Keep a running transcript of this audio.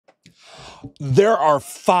There are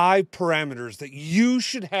 5 parameters that you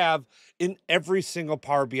should have in every single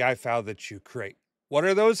Power BI file that you create. What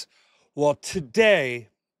are those? Well, today,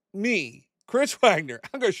 me, Chris Wagner,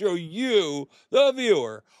 I'm going to show you, the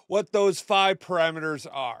viewer, what those 5 parameters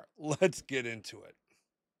are. Let's get into it.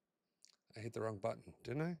 I hit the wrong button,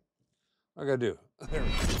 didn't I? What I got to do? There we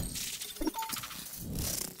go.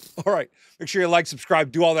 All right, make sure you like,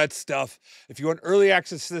 subscribe, do all that stuff. If you want early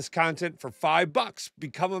access to this content for $5,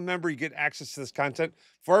 become a member. You get access to this content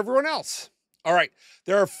for everyone else. All right,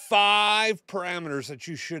 there are 5 parameters that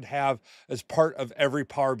you should have as part of every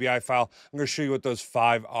Power BI file. I'm going to show you what those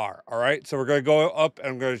 5 are. All right, so we're going to go up and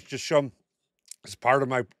I'm going to just show them as part of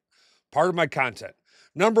my content.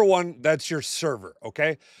 Number 1, that's your server,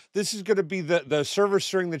 okay? This is going to be the server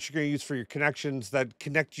string that you're going to use for your connections that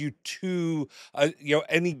connect you to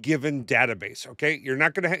any given database, okay? You're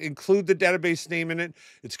not going to include the database name in it.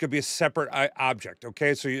 It's going to be a separate object,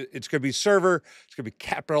 okay? So it's going to be server. It's going to be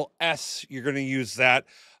capital S. You're going to use that.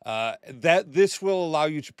 This will allow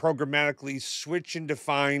you to programmatically switch and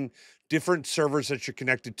define different servers that you're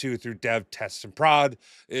connected to through dev, test, and prod.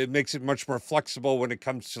 It makes it much more flexible when it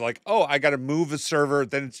comes to like, oh, I got to move a server.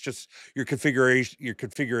 Then it's just your configuration. You're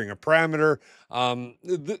configuring a parameter.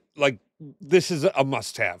 This is a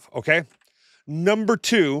must-have. Okay. Number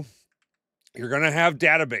 2, you're going to have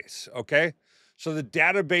database. Okay. So the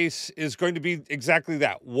database is going to be exactly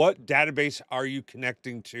that. What database are you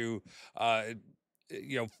connecting to?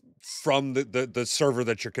 From the server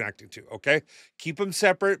that you're connecting to, okay? Keep them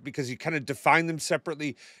separate because you kind of define them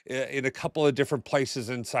separately in a couple of different places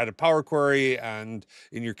inside of Power Query and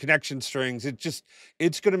in your connection strings.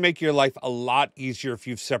 It's going to make your life a lot easier if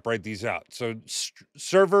you separate these out. So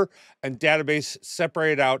server and database,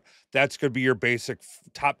 separate out. That's going to be your basic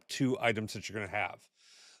top 2 items that you're going to have.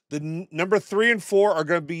 The number 3 and 4 are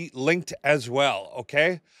going to be linked as well,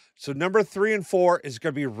 okay? So number 3 and 4 is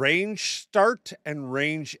going to be RangeStart and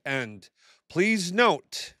RangeEnd. Please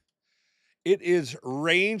note, it is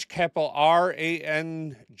range, capital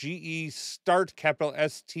RANGE, start, capital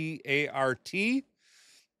START,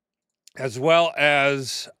 as well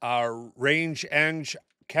as RangeEnd,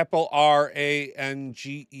 capital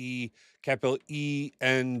RANGE, capital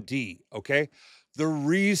END, okay? The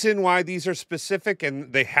reason why these are specific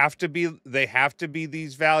and they have to be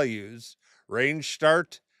these values,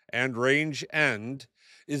 RangeStart and RangeEnd,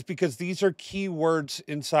 is because these are keywords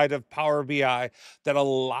inside of Power BI that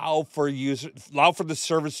allow for the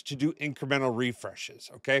service to do incremental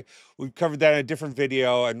refreshes. Okay, we've covered that in a different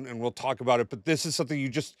video, and we'll talk about it. But this is something you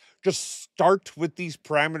just start with these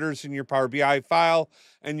parameters in your Power BI file,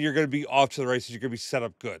 and you're going to be off to the races. You're going to be set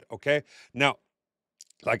up good. Okay, now,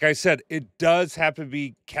 like I said, it does have to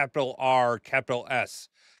be capital R, capital S,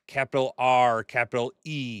 capital R, capital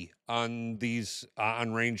E on these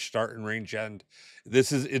on RangeStart and RangeEnd.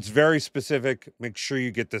 It's very specific. Make sure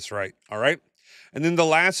you get this right. All right. And then the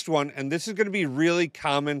last one, and this is going to be really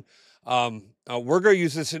common. We're going to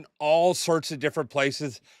use this in all sorts of different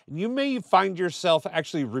places. And you may find yourself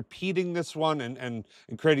actually repeating this one and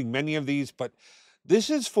creating many of these, but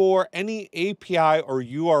this is for any API or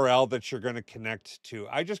URL that you're going to connect to.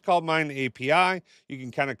 I just call mine API. You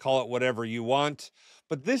can kind of call it whatever you want.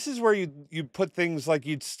 But this is where you put things like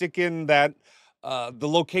you'd stick in that the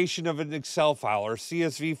location of an Excel file or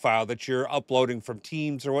CSV file that you're uploading from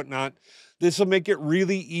Teams or whatnot. This will make it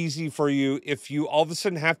really easy for you if you all of a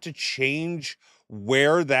sudden have to change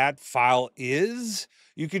where that file is.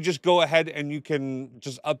 You can just go ahead and you can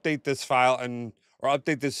just update this file or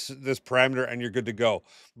update this parameter and you're good to go.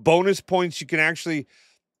 Bonus points, you can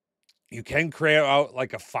create out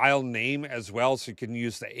like a file name as well. So you can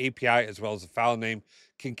use the API as well as the file name,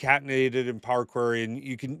 concatenate it in Power Query, and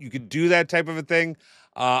you can do that type of a thing.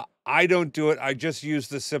 I don't do it. I just use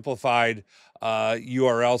the simplified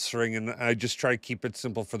URL string, and I just try to keep it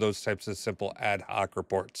simple for those types of simple ad hoc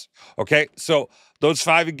reports. Okay, so those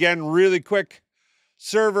 5 again, really quick: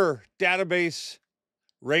 server, database,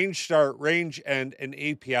 RangeStart, RangeEnd, and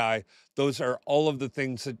API. Those are all of the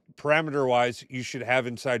things that parameter-wise you should have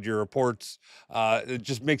inside your reports. It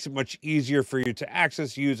just makes it much easier for you to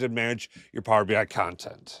access, use, and manage your Power BI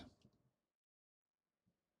content.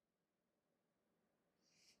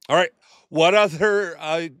 All right. What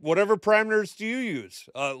other, whatever parameters do you use?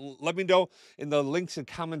 Let me know in the links and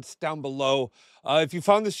comments down below. If you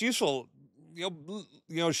found this useful,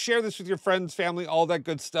 share this with your friends, family, all that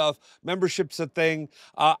good stuff. Membership's a thing.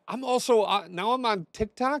 I'm also now I'm on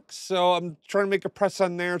TikTok, so I'm trying to make a press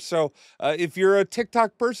on there. So if you're a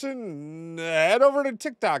TikTok person, head over to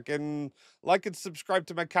TikTok and like and subscribe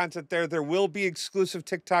to my content there. There will be exclusive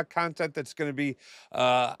TikTok content that's going to be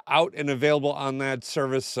out and available on that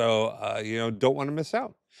service. So don't want to miss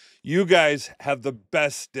out. You guys have the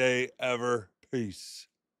best day ever. Peace.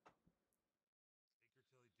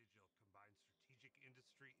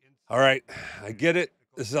 All right, I get it.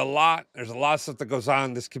 This is a lot. There's a lot of stuff that goes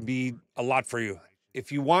on. This can be a lot for you.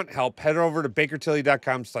 If you want help, head over to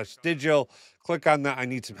bakertilly.com/digital. Click on the I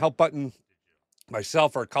need some help button.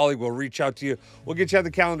 Myself or a colleague will reach out to you. We'll get you on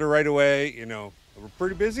the calendar right away. We're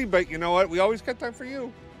pretty busy, but you know what? We always got time for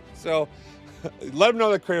you. So let them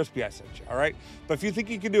know that Kratos BI sent you, all right? But if you think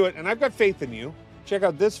you can do it, and I've got faith in you, check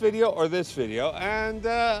out this video or this video and,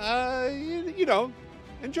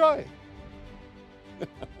 enjoy.